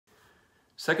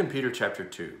2 Peter chapter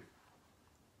 2.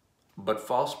 But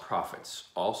false prophets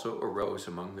also arose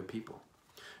among the people,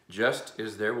 just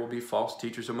as there will be false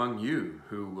teachers among you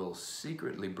who will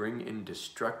secretly bring in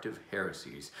destructive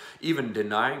heresies, even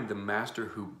denying the master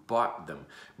who bought them,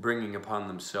 bringing upon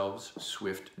themselves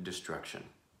swift destruction.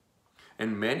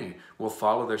 And many will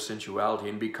follow their sensuality,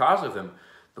 and because of them,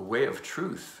 the way of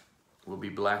truth will be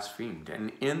blasphemed,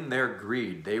 and in their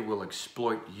greed they will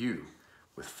exploit you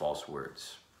with false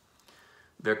words.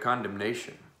 Their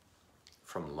condemnation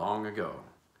from long ago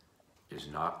is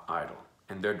not idle,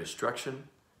 and their destruction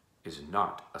is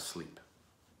not asleep.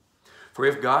 For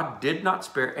if God did not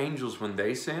spare angels when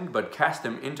they sinned, but cast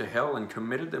them into hell and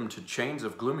committed them to chains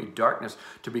of gloomy darkness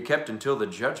to be kept until the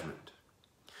judgment,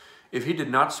 if he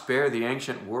did not spare the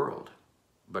ancient world,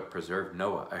 but preserved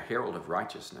Noah, a herald of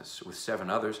righteousness, with 7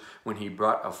 others, when he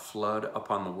brought a flood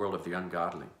upon the world of the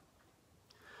ungodly,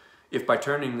 if by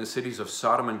turning the cities of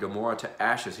Sodom and Gomorrah to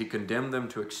ashes, he condemned them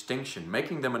to extinction,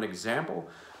 making them an example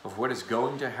of what is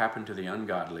going to happen to the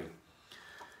ungodly,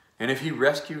 and if he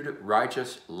rescued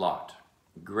righteous Lot,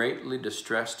 greatly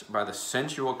distressed by the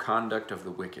sensual conduct of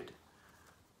the wicked,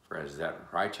 for as that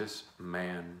righteous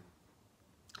man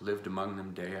lived among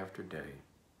them day after day,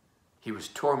 he was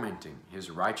tormenting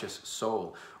his righteous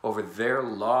soul over their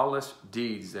lawless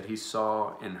deeds that he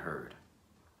saw and heard.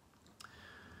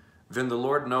 Then the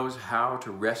Lord knows how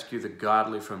to rescue the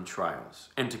godly from trials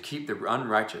and to keep the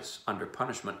unrighteous under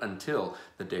punishment until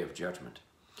the day of judgment,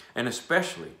 and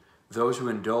especially those who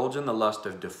indulge in the lust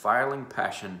of defiling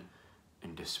passion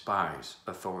and despise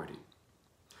authority.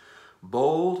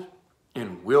 Bold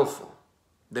and willful,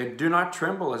 they do not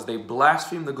tremble as they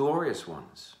blaspheme the glorious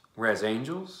ones, whereas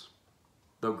angels,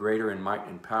 though greater in might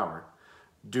and power,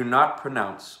 do not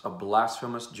pronounce a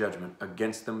blasphemous judgment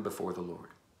against them before the Lord.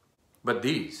 But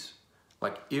these,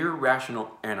 like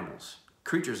irrational animals,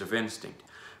 creatures of instinct,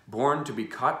 born to be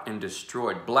caught and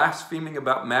destroyed, blaspheming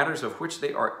about matters of which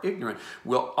they are ignorant,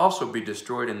 will also be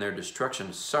destroyed in their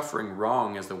destruction, suffering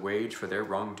wrong as the wage for their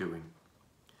wrongdoing.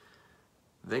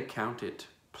 They count it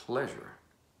pleasure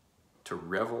to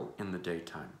revel in the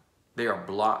daytime. They are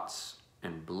blots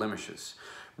and blemishes,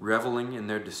 reveling in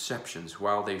their deceptions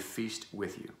while they feast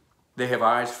with you. They have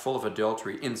eyes full of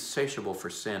adultery, insatiable for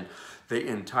sin. They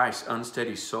entice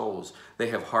unsteady souls. They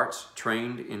have hearts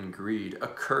trained in greed,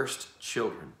 accursed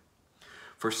children.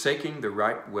 Forsaking the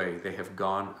right way, they have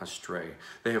gone astray.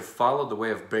 They have followed the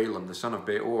way of Balaam, the son of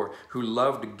Beor, who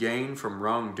loved gain from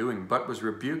wrongdoing, but was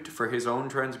rebuked for his own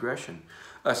transgression.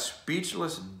 A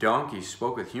speechless donkey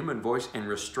spoke with human voice and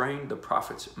restrained the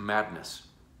prophet's madness.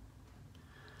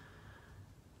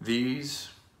 These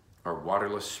are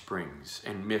waterless springs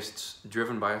and mists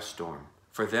driven by a storm.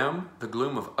 For them, the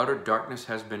gloom of utter darkness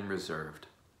has been reserved.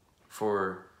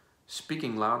 For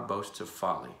speaking loud boasts of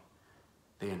folly,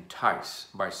 they entice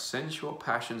by sensual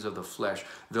passions of the flesh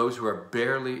those who are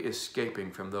barely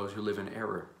escaping from those who live in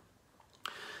error.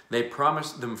 They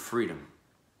promise them freedom,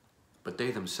 but they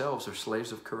themselves are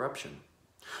slaves of corruption.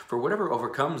 For whatever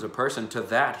overcomes a person, to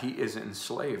that he is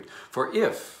enslaved. For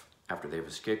if, after they've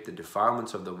escaped the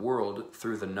defilements of the world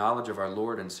through the knowledge of our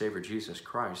Lord and Savior Jesus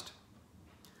Christ,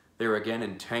 they are again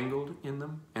entangled in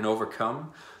them and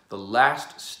overcome, the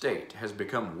last state has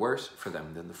become worse for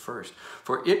them than the first.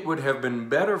 For it would have been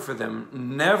better for them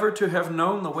never to have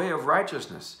known the way of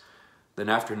righteousness than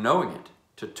after knowing it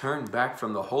to turn back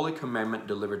from the holy commandment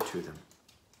delivered to them.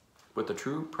 What the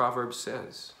true proverb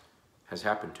says has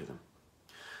happened to them.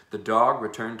 The dog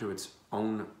returned to its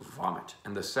own vomit,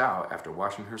 and the sow, after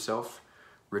washing herself,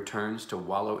 returns to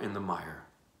wallow in the mire.